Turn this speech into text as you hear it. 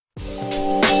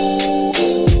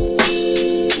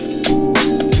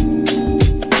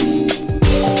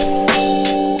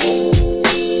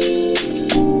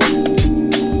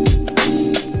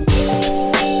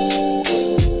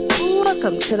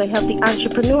Healthy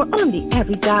Entrepreneur on the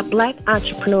Every Black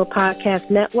Entrepreneur Podcast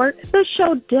Network, the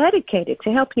show dedicated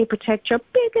to helping you protect your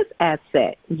biggest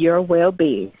asset, your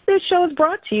well-being. This show is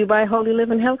brought to you by Holy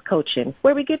Living Health Coaching,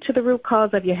 where we get to the root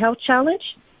cause of your health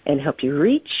challenge and help you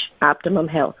reach optimum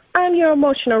health. I'm your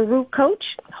emotional root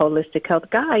coach, holistic health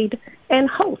guide, and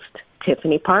host,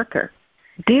 Tiffany Parker.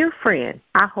 Dear friend,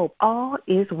 I hope all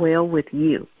is well with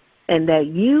you and that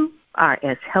you are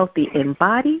as healthy in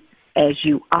body as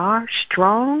you are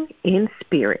strong in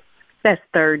spirit. That's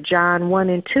 3 John 1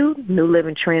 and 2, New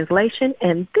Living Translation,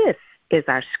 and this is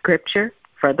our scripture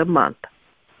for the month.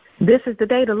 This is the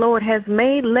day the Lord has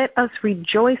made. Let us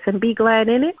rejoice and be glad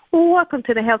in it. Welcome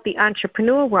to the Healthy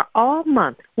Entrepreneur, where all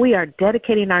month we are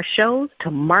dedicating our shows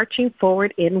to marching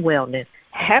forward in wellness.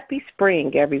 Happy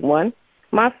spring, everyone.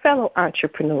 My fellow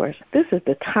entrepreneurs, this is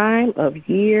the time of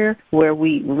year where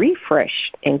we refresh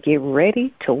and get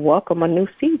ready to welcome a new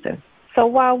season. So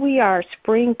while we are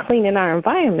spring cleaning our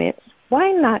environments,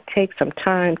 why not take some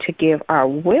time to give our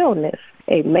wellness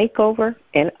a makeover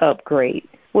and upgrade,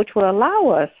 which will allow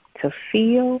us to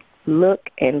feel, look,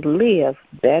 and live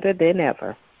better than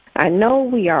ever. I know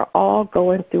we are all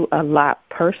going through a lot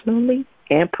personally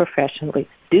and professionally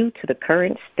due to the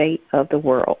current state of the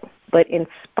world. But in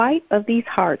spite of these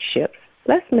hardships,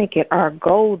 let's make it our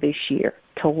goal this year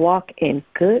to walk in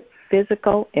good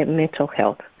physical and mental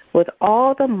health. With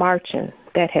all the marching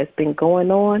that has been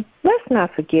going on, let's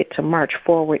not forget to march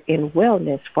forward in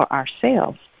wellness for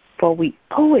ourselves, for we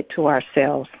owe it to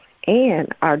ourselves and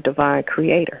our divine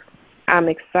creator. I'm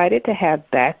excited to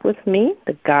have back with me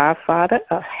the godfather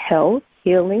of health,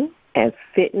 healing, and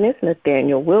fitness,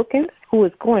 Nathaniel Wilkins, who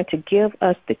is going to give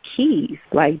us the keys,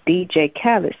 like DJ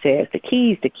Khaled says, the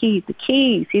keys.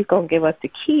 He's going to give us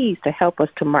the keys to help us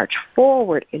to march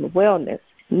forward in wellness.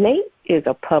 Nate is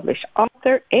a published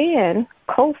author and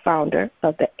co-founder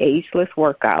of the Ageless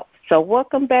Workout. So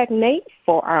welcome back, Nate,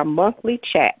 for our monthly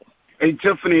chat. Hey,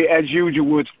 Tiffany, as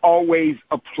usual, it's always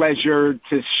a pleasure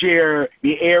to share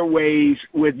the airways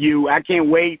with you. I can't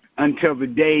wait until the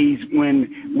days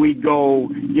when we go,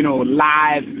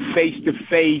 live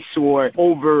face-to-face or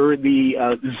over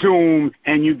the Zoom,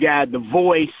 and you got the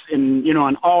voice and,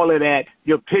 and all of that,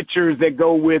 your pictures that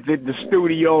go with it, the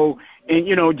studio, and,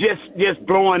 just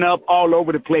blowing up all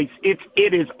over the place. It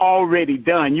is already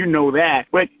done. You know that.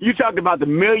 But you talked about the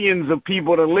millions of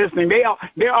people that are listening.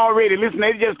 They're already listening.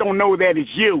 They just don't know that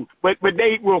it's you. But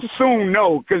they will soon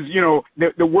know because,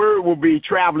 the word will be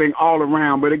traveling all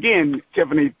around. But again,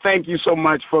 Tiffany, thank you so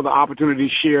much for the opportunity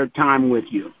to share time with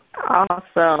you.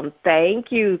 Awesome.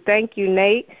 Thank you. Thank you,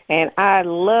 Nate. And I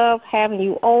love having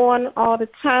you on all the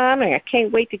time. And I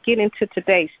can't wait to get into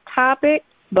today's topic.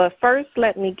 But first,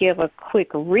 let me give a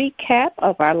quick recap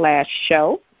of our last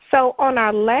show. So on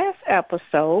our last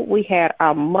episode, we had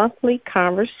our monthly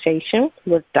conversation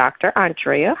with Dr.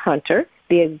 Andrea Hunter,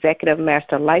 the Executive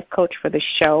Master Life Coach for the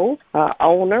show,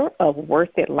 owner of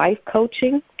Worth It Life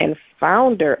Coaching, and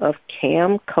founder of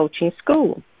CAM Coaching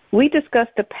School. We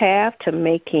discussed the path to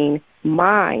making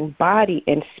mind, body,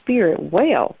 and spirit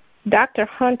well. Dr.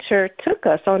 Hunter took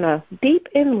us on a deep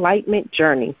enlightenment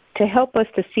journey to help us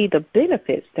to see the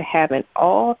benefits to having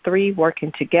all three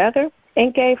working together,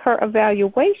 and gave her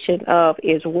evaluation of,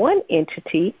 is one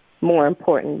entity more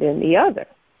important than the other?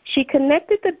 She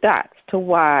connected the dots to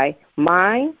why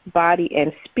mind, body,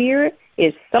 and spirit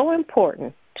is so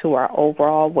important to our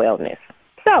overall wellness.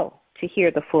 So, to hear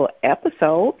the full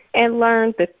episode and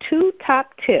learn the 2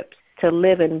 top tips to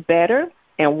living better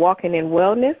and walking in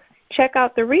wellness, check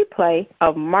out the replay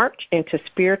of March into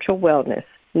Spiritual Wellness,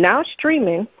 now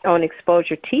streaming on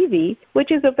Exposure TV,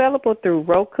 which is available through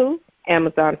Roku,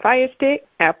 Amazon Fire Stick,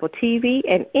 Apple TV,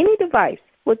 and any device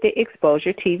with the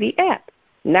Exposure TV app.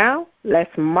 Now,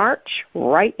 let's march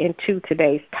right into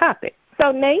today's topic.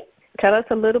 So, Nate, tell us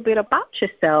a little bit about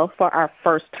yourself for our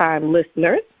first-time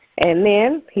listeners, and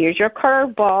then here's your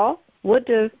curveball. What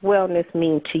does wellness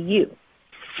mean to you?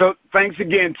 So thanks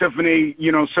again, Tiffany.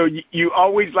 So you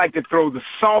always like to throw the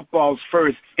softballs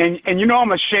first. And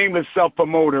I'm a shameless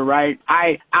self-promoter, right?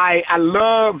 I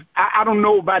love, I don't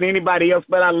know about anybody else,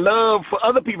 but I love for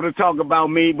other people to talk about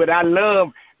me, but I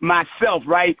love myself,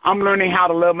 right? I'm learning how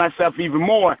to love myself even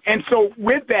more. And so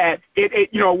with that, it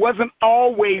wasn't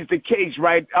always the case,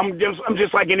 right? I'm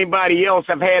just like anybody else.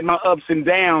 I've had my ups and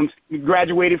downs.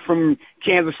 Graduated from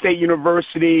Kansas State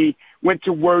University went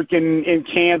to work in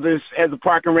Kansas as a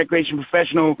park and recreation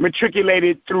professional,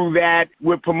 matriculated through that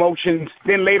with promotions.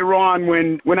 Then later on,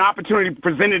 when opportunity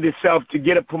presented itself to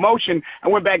get a promotion, I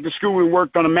went back to school and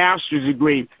worked on a master's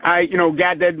degree. I,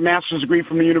 got that master's degree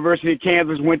from the University of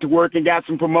Kansas, went to work and got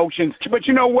some promotions. But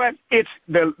you know what? It's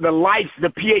the life, the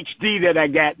PhD that I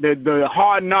got, the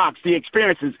hard knocks, the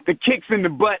experiences, the kicks in the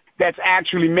butt that's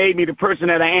actually made me the person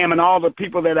that I am and all the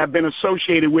people that I've been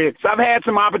associated with. So I've had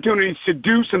some opportunities to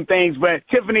do some things, but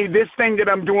Tiffany, this thing that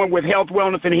I'm doing with health,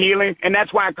 wellness, and healing, and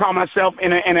that's why I call myself,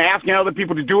 and asking other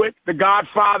people to do it, the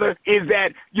Godfather, is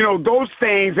that, those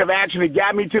things have actually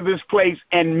got me to this place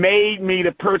and made me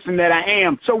the person that I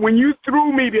am. So when you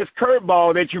threw me this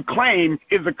curveball that you claim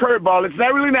is a curveball, it's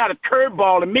not really not a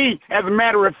curveball to me. As a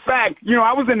matter of fact,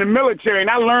 I was in the military, and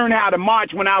I learned how to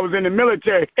march when I was in the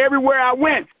military. Everywhere I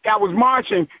went, I was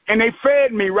marching, and they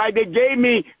fed me, right? They gave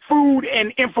me food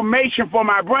and information for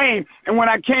my brain. And when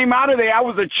I came out of there, I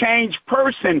was a changed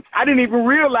person. I didn't even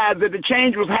realize that the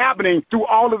change was happening through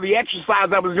all of the exercise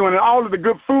I was doing and all of the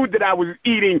good food that I was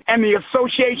eating and the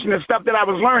association of stuff that I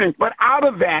was learning. But out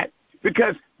of that,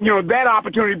 because, that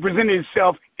opportunity presented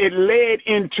itself, it led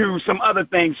into some other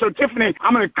things. So, Tiffany,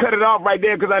 I'm going to cut it off right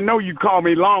there because I know you call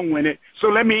me long-winded. So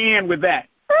let me end with that.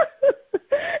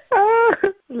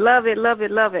 Love it, love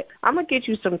it, love it. I'm going to get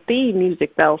you some theme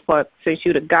music, though, since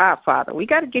you're the Godfather. We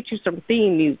got to get you some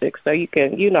theme music so you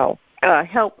can,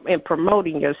 help in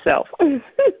promoting yourself.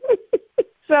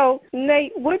 So,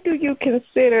 Nate, what do you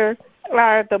consider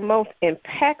are the most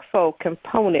impactful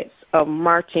components of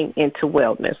marching into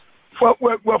wellness?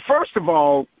 Well, first of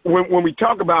all, when we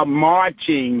talk about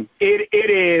marching, it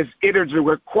is a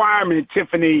requirement,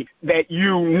 Tiffany, that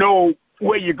you know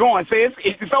where you're going. So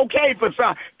it's okay for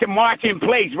some to march in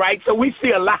place, right? So we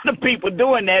see a lot of people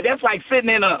doing that. That's like sitting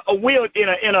in a wheel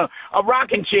in a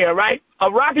rocking chair, right? A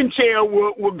rocking chair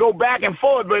will go back and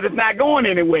forth, but it's not going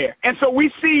anywhere. And so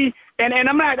we see. And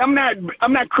I'm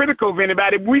not critical of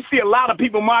anybody. We see a lot of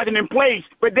people marching in place,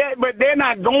 but they're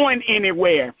not going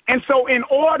anywhere. And so in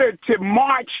order to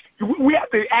march, we have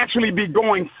to actually be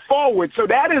going forward. So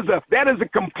that is a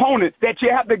component that you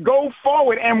have to go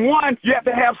forward. And one, you have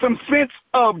to have some sense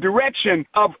of direction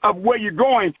of where you're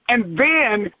going. And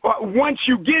then once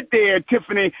you get there,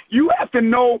 Tiffany, you have to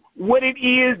know what it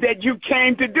is that you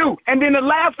came to do. And then the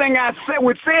last thing I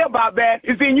would say about that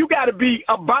is then you got to be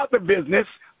about the business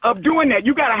of doing that.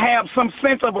 You got to have some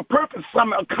sense of a purpose,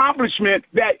 some accomplishment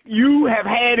that you have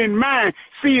had in mind.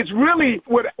 See, it's really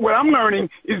what I'm learning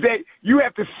is that you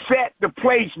have to set the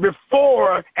place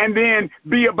before and then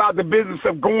be about the business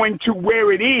of going to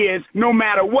where it is no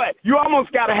matter what. You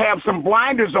almost got to have some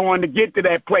blinders on to get to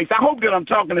that place. I hope that I'm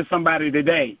talking to somebody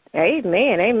today.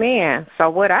 Amen, amen. So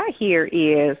what I hear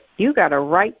is you got to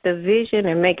write the vision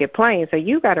and make it plain. So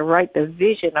you got to write the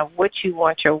vision of what you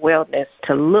want your wellness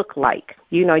to look like.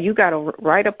 You got to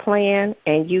write a plan,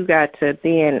 and you got to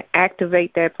then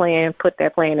activate that plan, put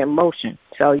that plan in motion.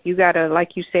 So you got to,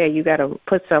 like you said, you got to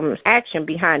put some action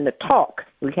behind the talk.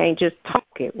 We can't just talk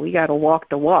it. We got to walk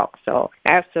the walk. So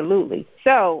absolutely.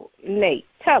 So, Nate,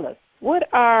 tell us, what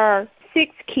are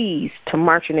 6 keys to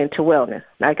marching into wellness?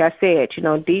 Like I said,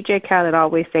 DJ Khaled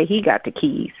always say he got the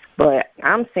keys. But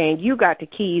I'm saying you got the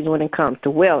keys when it comes to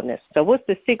wellness. So what's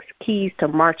the 6 keys to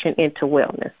marching into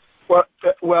wellness?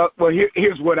 Well,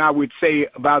 here's what I would say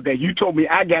about that. You told me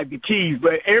I got the keys,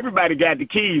 but everybody got the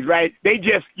keys, right? They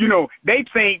just, they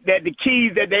think that the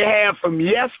keys that they have from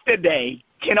yesterday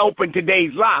can open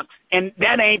today's locks, and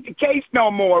that ain't the case no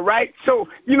more, right? So,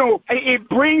 it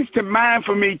brings to mind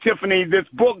for me, Tiffany, this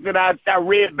book that I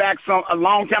read back a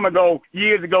long time ago,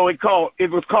 years ago.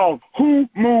 It was called Who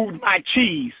Moved My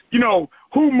Cheese?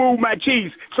 Who moved my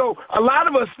cheese? So a lot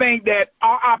of us think that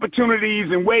our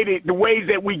opportunities and the ways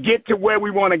that we get to where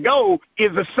we want to go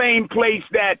is the same place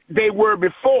that they were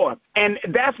before. And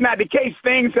that's not the case.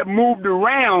 Things have moved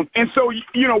around. And so,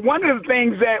 one of the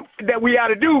things that we got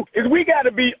to do is we got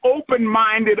to be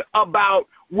open-minded about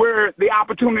where the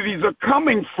opportunities are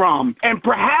coming from. And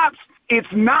perhaps it's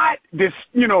not it's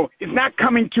not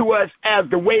coming to us as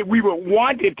the way we would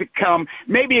want it to come.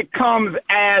 Maybe it comes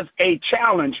as a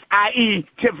challenge, i.e.,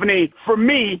 Tiffany, for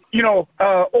me,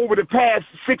 over the past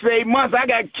 6 or 8 months, I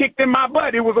got kicked in my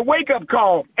butt. It was a wake-up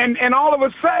call. And all of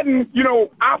a sudden,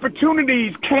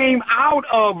 opportunities came out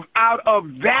of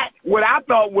that, what I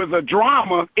thought was a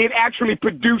drama. It actually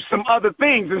produced some other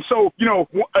things. And so,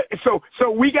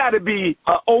 so we got to be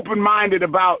open-minded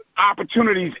about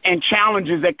opportunities and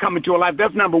challenges that come into our life.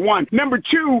 That's number one. Number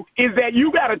two is that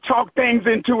you got to talk things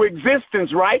into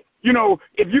existence, right?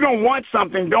 If you don't want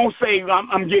something, don't say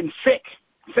I'm getting sick.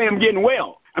 Say I'm getting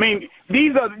well. I mean,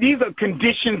 these are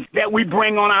conditions that we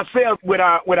bring on ourselves with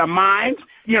our minds.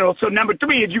 So number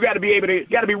 3 is you got to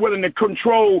be willing to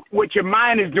control what your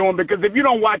mind is doing, because if you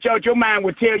don't watch out, your mind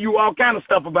will tell you all kind of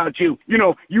stuff about you.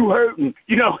 You hurting.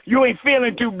 You ain't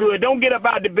feeling too good. Don't get up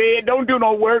out the bed. Don't do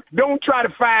no work. Don't try to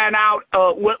find out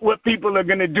what people are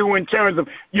going to do in terms of,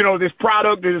 this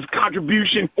product, this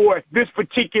contribution, or this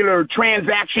particular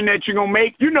transaction that you're going to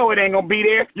make. It ain't going to be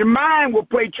there. Your mind will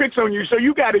play tricks on you, so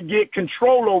you got to get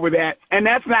control over that, and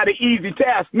that's not an easy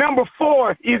task. Number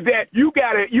 4 is that you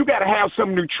got to have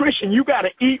some nutrition. You got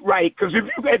to eat right, because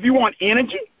if you want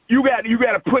energy, you got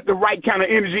to put the right kind of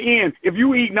energy in. If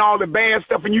you eating all the bad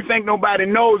stuff and you think nobody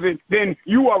knows it, then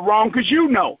you are wrong, because you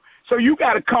know. So you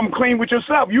got to come clean with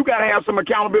yourself. You got to have some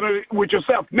accountability with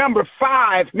yourself. Number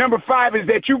five is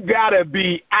that you got to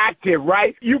be active,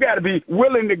 right? You got to be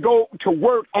willing to go to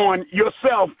work on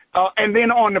yourself and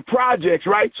then on the projects,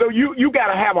 right? So you got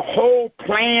to have a whole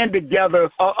plan together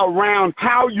around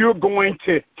how you're going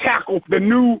to tackle the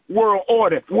new world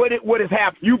order. What is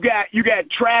happening? You got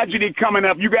tragedy coming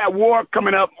up. You got war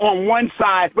coming up on one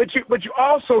side, but you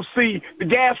also see the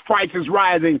gas prices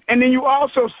rising, and then you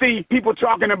also see people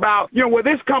talking about, well,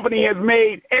 this company has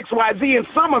made XYZ, and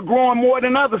some are growing more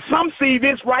than others. Some see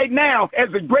this right now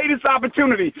as the greatest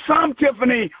opportunity. Some,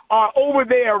 Tiffany, are over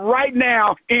there right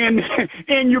now in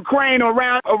Ukraine or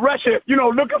around Russia,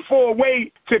 looking for a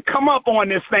way to come up on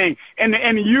this thing and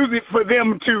use it for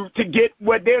them to get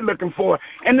what they're looking for.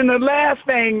 And then the last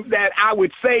thing that I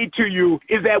would say to you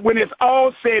is that when it's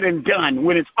all said and done,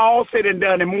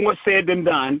 and more said than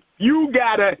done, you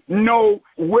got to know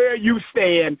where you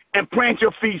stand and plant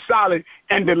your feet solid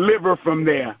and deliver from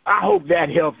there. I hope that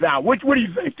helps out. What do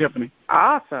you think, Tiffany?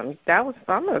 Awesome.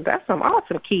 That's some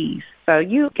awesome keys. So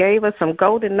you gave us some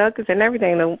golden nuggets and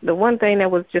everything. The one thing that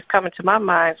was just coming to my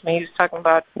mind when you was talking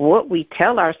about what we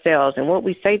tell ourselves and what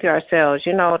we say to ourselves.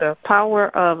 The power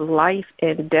of life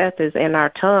and death is in our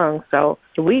tongue. So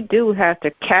we do have to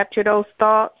capture those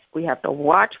thoughts. We have to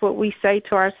watch what we say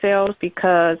to ourselves,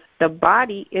 because the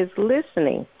body is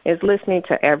listening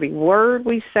to every word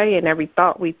we say and every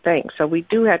thought we think. So we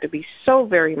do have to be so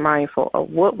very mindful of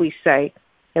what we say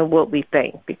and what we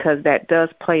think, because that does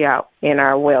play out in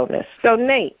our wellness. So,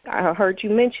 Nate, I heard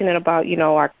you mentioning about,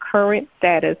 our current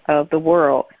status of the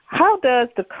world. How does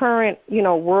the current,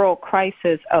 world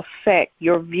crisis affect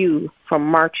your view from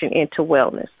marching into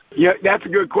wellness? Yeah, that's a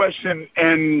good question,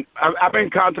 and I've been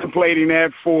contemplating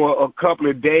that for a couple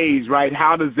of days, right?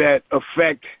 How does that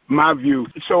affect my view?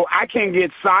 So I can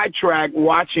get sidetracked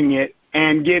watching it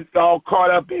and get all caught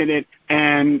up in it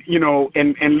and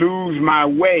lose my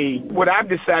way. What I've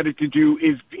decided to do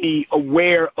is be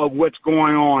aware of what's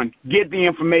going on, get the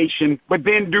information, but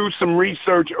then do some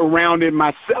research around it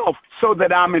myself so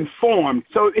that I'm informed.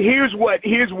 So here's what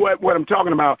I'm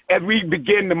talking about. As we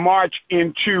begin to march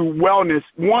into wellness,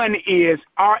 one is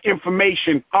our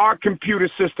information, our computer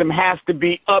system has to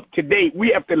be up to date.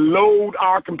 We have to load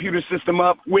our computer system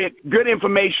up with good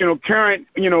information or current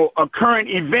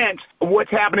events of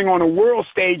what's happening on a world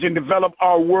stage and develop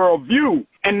our worldview,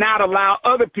 and not allow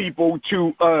other people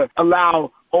to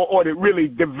or to really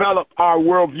develop our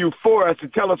worldview for us, to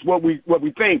tell us what we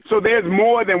think. So there's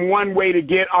more than one way to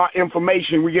get our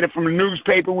information. We get it from the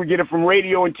newspaper, we get it from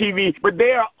radio and TV, but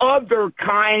there are other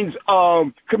kinds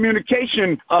of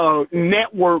communication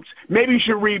networks. Maybe you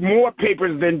should read more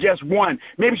papers than just one.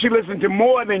 Maybe you should listen to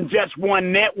more than just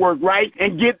one network, right?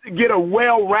 And get a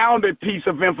well-rounded piece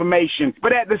of information.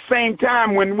 But at the same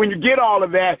time, when you get all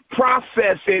of that,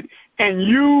 process it and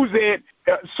use it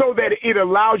so that it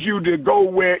allows you to go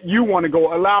where you want to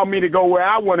go, allow me to go where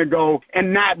I want to go,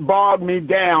 and not bog me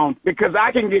down, because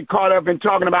I can get caught up in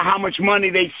talking about how much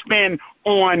money they spend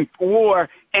on war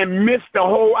and miss the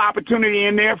whole opportunity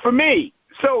in there for me.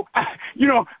 So, I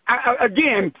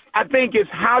think it's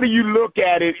how do you look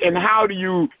at it and how do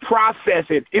you process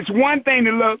it. It's one thing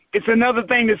to look, it's another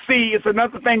thing to see, it's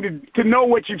another thing to know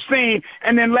what you've seen,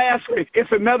 and then lastly,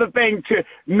 it's another thing to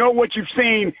know what you've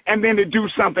seen and then to do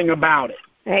something about it.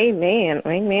 Amen.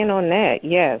 Amen on that.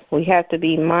 Yes, we have to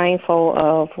be mindful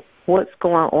of what's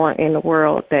going on in the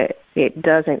world, that it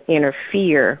doesn't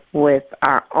interfere with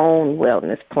our own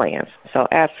wellness plans. So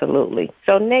absolutely.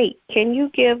 So Nate, can you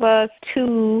give us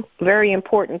 2 very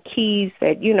important keys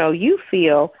that you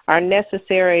feel are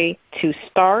necessary to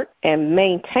start and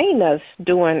maintain us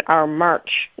during our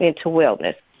march into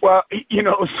wellness? Well,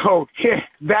 so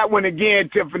that one again,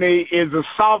 Tiffany, is a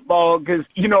softball because,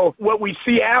 what we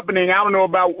see happening, I don't know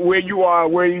about where you are,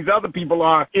 where these other people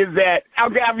are, is that, I'll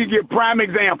give you a prime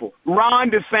example.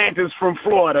 Ron DeSantis from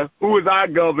Florida, who is our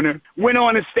governor, went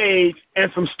on the stage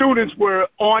and some students were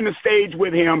on the stage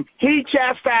with him. He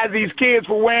chastised these kids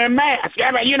for wearing masks. You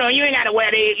ain't got to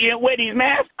wear these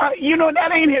masks. That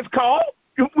ain't his call.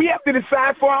 We have to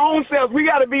decide for our own selves. We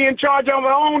got to be in charge of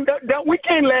our own. We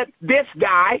can't let this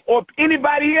guy or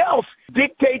anybody else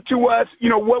dictate to us,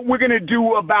 what we're going to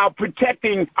do about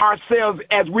protecting ourselves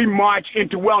as we march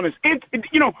into wellness.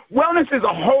 Wellness is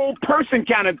a whole person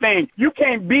kind of thing. You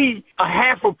can't be a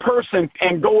half a person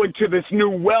and go into this new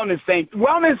wellness thing.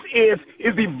 Wellness is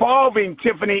evolving,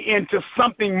 Tiffany, into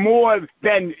something more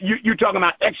than you're talking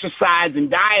about exercise and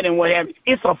diet and what have you.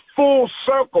 It's a full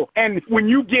circle. And when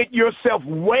you get yourself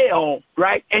well,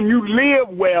 right, and you live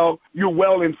well, you're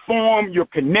well informed, you're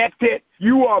connected,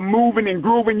 you are moving and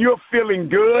grooving, you're feeling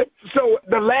good. So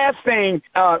the last thing,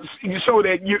 so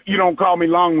that you don't call me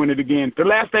long-winded again, the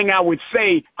last thing I would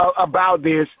say about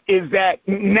this is that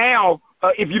now,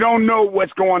 if you don't know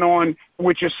what's going on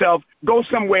with yourself, go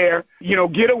somewhere,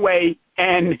 get away.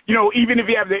 And, even if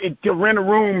you have to rent a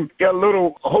room, a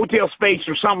little hotel space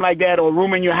or something like that, or a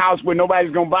room in your house where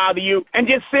nobody's going to bother you, and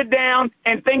just sit down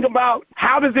and think about,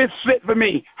 how does this fit for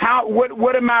me?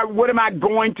 What am I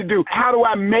going to do? How do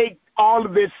I make all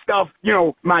of this stuff,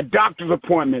 my doctor's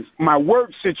appointments, my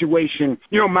work situation,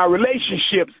 my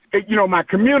relationships, my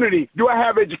community? Do I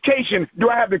have education? Do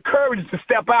I have the courage to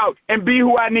step out and be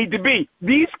who I need to be?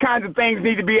 These kinds of things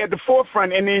need to be at the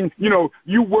forefront, and then,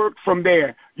 you work from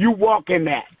there. You walk in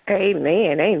that.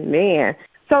 Amen, amen.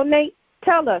 So, Nate,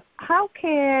 tell us, how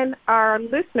can our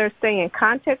listeners stay in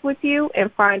contact with you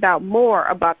and find out more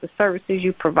about the services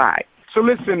you provide? So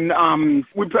listen,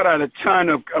 we put out a ton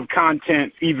of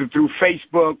content either through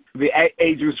Facebook, the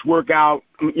Ageless Workout.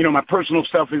 My personal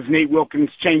stuff is Nate Wilkins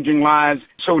Changing Lives.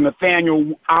 So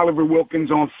Nathaniel Oliver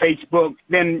Wilkins on Facebook.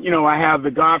 Then, I have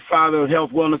the Godfather of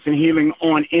Health, Wellness, and Healing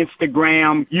on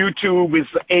Instagram. YouTube is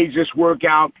the Ageless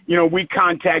Workout. We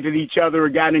contacted each other or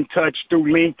got in touch through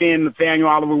LinkedIn, Nathaniel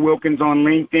Oliver Wilkins on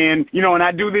LinkedIn. And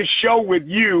I do this show with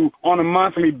you on a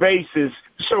monthly basis.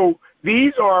 So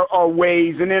these are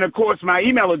ways, and then, of course, my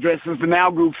email address is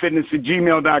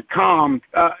thenowgroupfitness@gmail.com.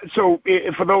 So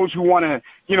for those who want to,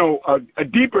 a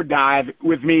deeper dive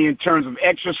with me in terms of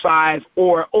exercise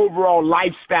or overall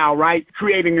lifestyle, right,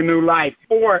 creating a new life,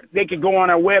 or they could go on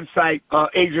our website,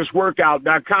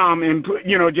 agelessworkout.com, and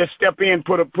just step in,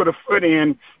 put a foot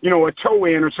in, a toe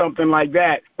in or something like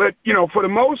that. But, for the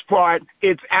most part,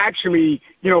 it's actually,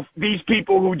 these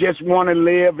people who just want to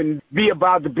live and be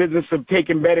about the business of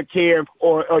taking better care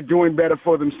or doing better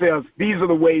for themselves. These are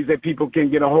the ways that people can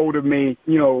get a hold of me,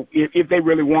 if they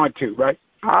really want to, right?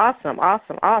 Awesome.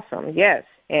 Yes.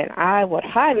 And I would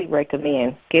highly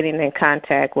recommend getting in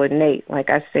contact with Nate.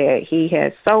 Like I said, he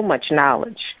has so much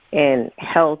knowledge in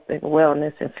health and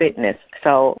wellness and fitness.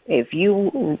 So if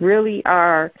you really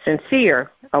are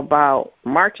sincere about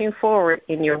marching forward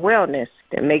in your wellness,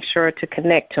 then make sure to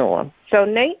connect to him. So,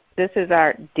 Nate, this is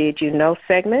our Did You Know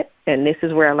segment, and this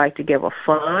is where I like to give a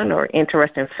fun or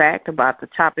interesting fact about the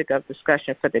topic of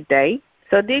discussion for the day.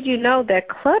 So did you know that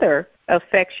clutter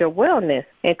affects your wellness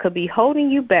and could be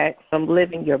holding you back from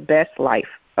living your best life?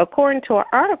 According to an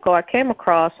article I came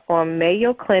across on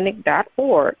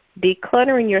mayoclinic.org,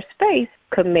 decluttering your space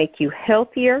could make you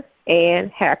healthier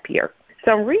and happier.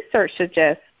 Some research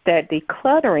suggests that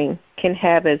decluttering can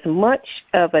have as much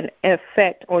of an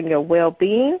effect on your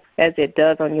well-being as it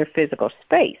does on your physical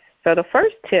space. So the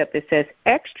first tip, it says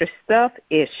extra stuff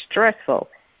is stressful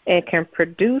and can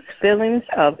produce feelings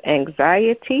of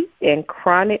anxiety and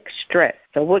chronic stress.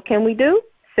 So what can we do?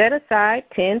 Set aside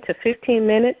 10 to 15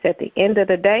 minutes at the end of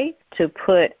the day to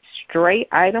put stray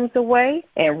items away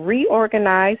and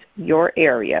reorganize your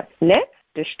area. Next,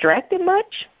 distracted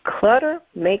much? Clutter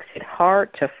makes it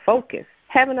hard to focus.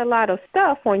 Having a lot of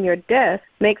stuff on your desk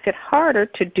makes it harder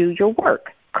to do your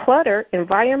work. Cluttered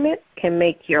environment can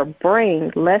make your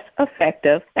brain less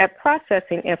effective at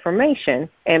processing information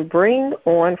and bring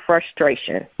on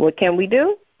frustration. What can we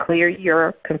do? Clear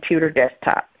your computer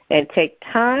desktop and take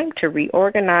time to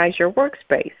reorganize your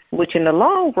workspace, which in the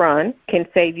long run can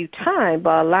save you time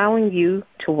by allowing you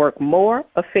to work more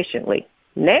efficiently.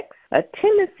 Next, a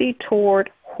tendency toward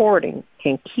hoarding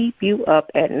can keep you up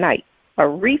at night. A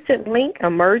recent link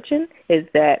emerging is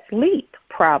that sleep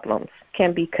problems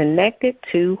can be connected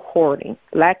to hoarding.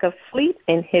 Lack of sleep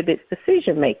inhibits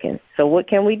decision-making. So what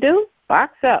can we do?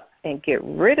 Box up and get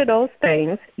rid of those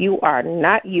things you are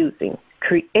not using.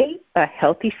 Create a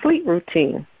healthy sleep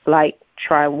routine, like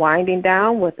Try winding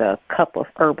down with a cup of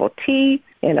herbal tea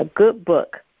and a good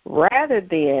book rather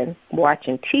than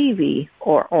watching TV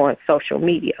or on social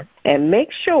media. And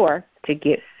make sure to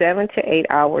get 7 to 8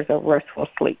 hours of restful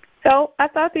sleep. So I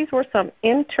thought these were some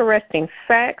interesting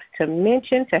facts to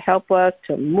mention to help us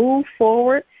to move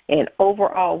forward in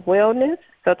overall wellness.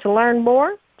 So to learn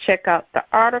more, check out the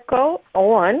article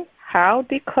on how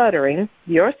decluttering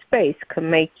your space can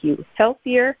make you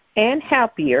healthier and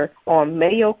happier on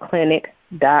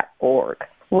mayoclinic.org.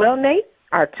 Well, Nate,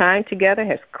 our time together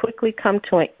has quickly come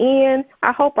to an end.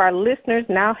 I hope our listeners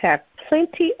now have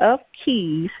plenty of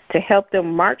keys to help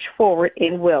them march forward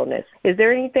in wellness. Is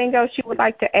there anything else you would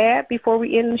like to add before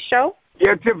we end the show?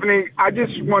 Yeah, Tiffany, I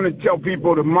just want to tell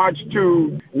people to march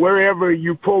to wherever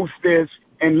you post this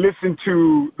and listen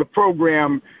to the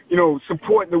program,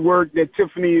 support the work that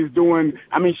Tiffany is doing.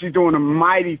 I mean, she's doing a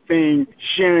mighty thing,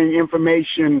 sharing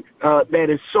information that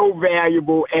is so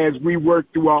valuable as we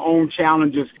work through our own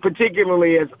challenges,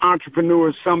 particularly as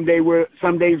entrepreneurs. Some days we're up,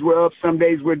 some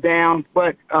days we're down,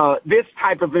 but this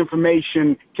type of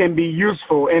information can be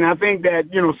useful. And I think that,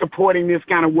 supporting this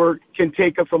kind of work can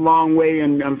take us a long way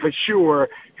and for sure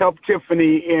help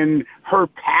Tiffany in her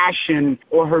passion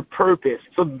or her purpose.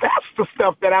 So that's the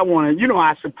stuff that I want to,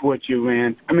 I support you,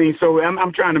 man. I mean, so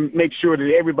I'm trying to make sure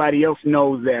that everybody else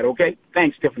knows that, okay?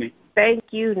 Thanks, Tiffany. Thank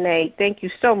you, Nate. Thank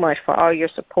you so much for all your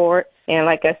support. And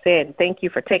like I said, thank you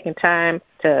for taking time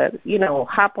to,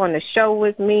 hop on the show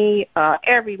with me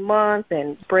every month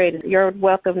and spread your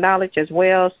wealth of knowledge as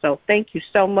well. So thank you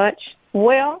so much.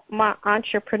 Well, my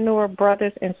entrepreneur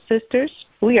brothers and sisters,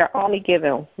 we are only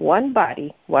given one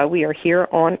body while we are here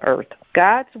on earth.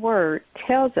 God's word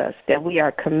tells us that we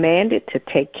are commanded to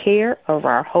take care of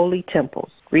our holy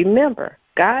temples. Remember,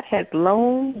 God has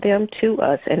loaned them to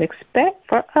us and expects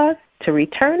for us to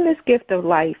return this gift of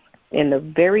life in the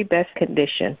very best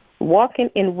condition. Walking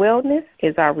in wellness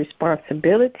is our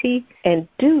responsibility and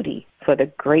duty for the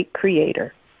great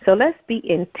Creator. So let's be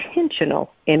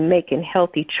intentional in making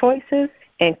healthy choices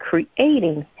and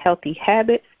creating healthy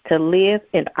habits to live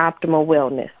in optimal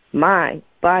wellness, mind,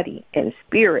 body, and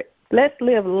spirit. Let's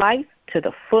live life to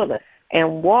the fullest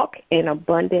and walk in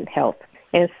abundant health.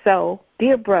 And so,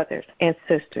 dear brothers and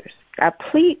sisters, I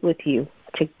plead with you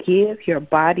to give your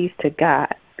bodies to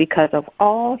God because of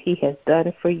all He has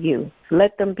done for you.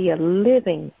 Let them be a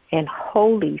living and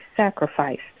holy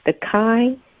sacrifice, the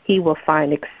kind He will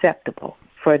find acceptable.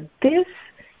 For this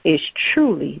is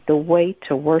truly the way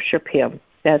to worship Him.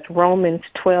 That's Romans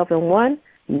 12:1,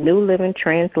 New Living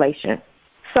Translation.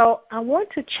 So I want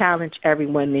to challenge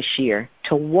everyone this year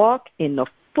to walk in the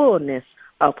fullness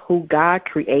of who God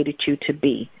created you to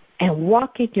be and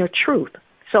walk in your truth.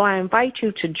 So I invite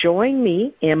you to join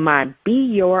me in my Be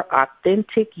Your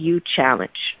Authentic You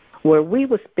Challenge, where we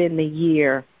will spend the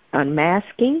year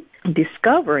unmasking,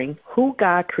 discovering who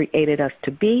God created us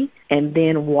to be, and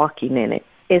then walking in it.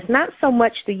 It's not so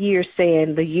much the year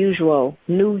saying the usual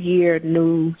new year,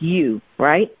 new you,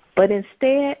 right? But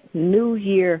instead, new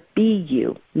year, be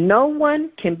you. No one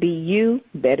can be you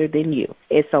better than you.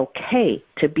 It's okay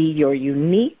to be your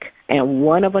unique and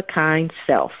one-of-a-kind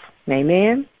self.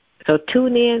 Amen? So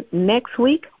tune in next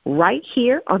week right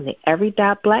here on the Every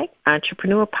Black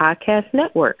Entrepreneur Podcast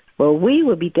Network, where we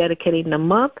will be dedicating the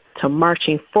month to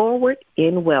marching forward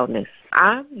in wellness.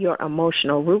 I'm your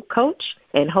emotional root coach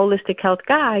and holistic health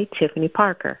guide, Tiffany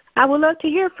Parker. I would love to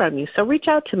hear from you, so reach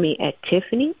out to me at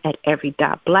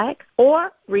Tiffany@every.black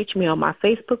or reach me on my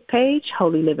Facebook page,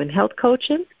 Holy Living Health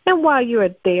Coaching. And while you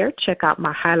are there, check out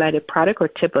my highlighted product or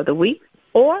tip of the week,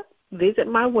 or visit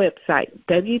my website,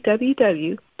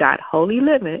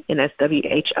 www.holyliving, and that's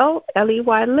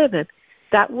WHOLEY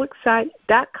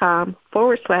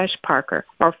living.wixsite.com/Parker,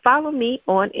 or follow me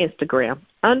on Instagram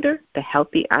under the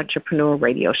Healthy Entrepreneur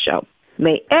Radio Show.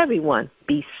 May everyone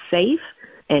be safe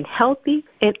and healthy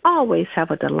and always have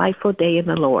a delightful day in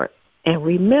the Lord. And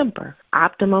remember,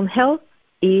 optimum health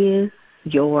is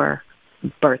your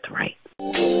birthright.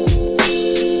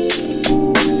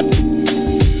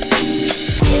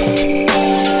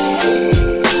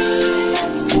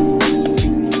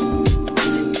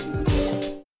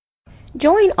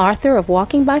 Join author of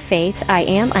Walking by Faith, I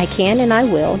Am, I Can, and I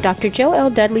Will, Dr. Joe L.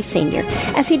 Dudley Sr.,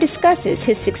 as he discusses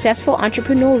his successful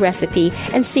entrepreneurial recipe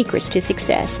and secrets to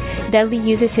success. Dudley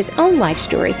uses his own life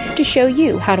story to show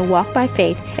you how to walk by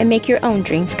faith and make your own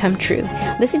dreams come true.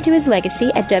 Listen to his legacy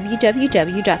at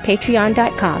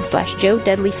www.patreon.com/Joe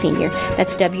Dudley Sr. That's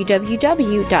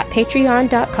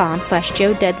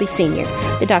www.patreon.com/Joe Dudley Sr.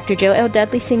 The Dr. Joe L.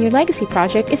 Dudley Sr. Legacy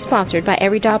Project is sponsored by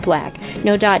Every.Black.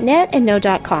 No .net and no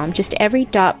 .com, just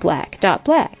Every.Black.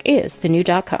 .black is the new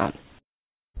 .com.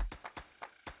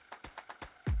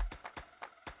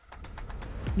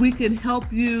 We can help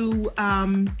you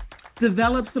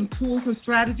develop some tools and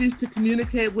strategies to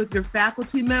communicate with your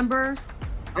faculty members.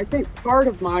 I think part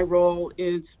of my role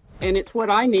is, and it's what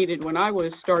I needed when I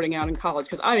was starting out in college,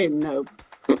 because I didn't know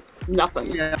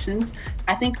nothing.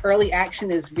 I think early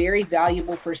action is very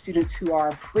valuable for students who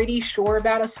are pretty sure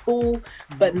about a school,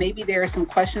 but maybe there are some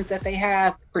questions that they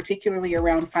have, particularly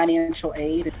around financial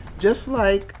aid. Just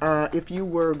like if you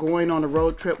were going on a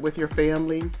road trip with your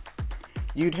family,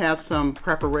 you'd have some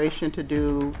preparation to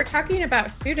do. We're talking about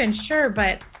students, sure,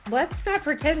 but let's not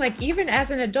pretend like even as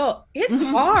an adult, it's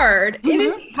hard. It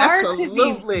is hard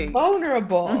Absolutely. to be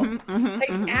vulnerable.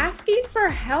 Asking for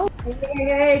help.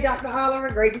 Hey, Dr. Oliver,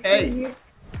 great to see you.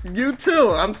 You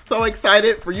too. I'm so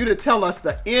excited for you to tell us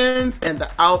the ins and the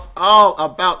outs all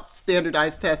about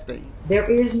standardized testing.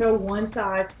 There is no one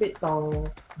size fits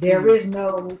all. There is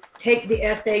no take the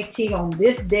SAT on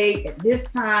this date, at this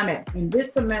time, in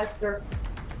this semester.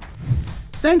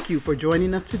 Thank you for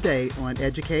joining us today on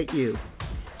Educate You.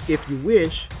 If you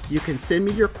wish, you can send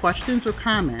me your questions or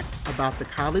comments about the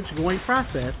college going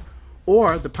process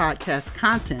or the podcast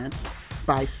content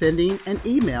by sending an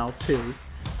email to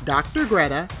Dr.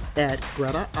 Greta at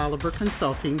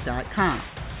GretaOliverConsulting.com.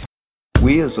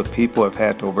 We as a people have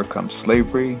had to overcome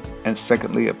slavery and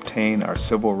secondly obtain our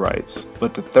civil rights.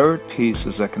 But the third piece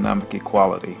is economic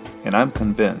equality, and I'm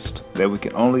convinced that we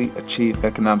can only achieve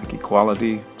economic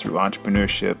equality through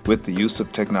entrepreneurship with the use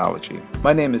of technology.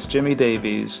 My name is Jimmy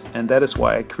Davies, and that is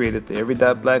why I created the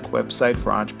Every.Black website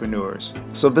for entrepreneurs.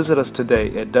 So visit us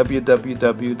today at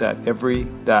www.every.black,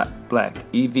 every.black.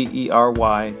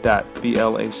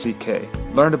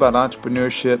 Learn about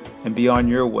entrepreneurship and be on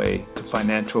your way to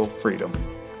financial freedom.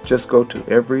 Just go to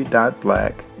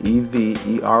every.black,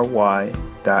 every.black.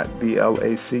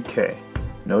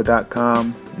 No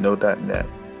 .com, no .net.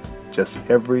 Just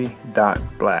every.black.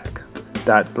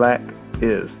 .black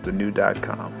is the new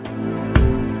 .com.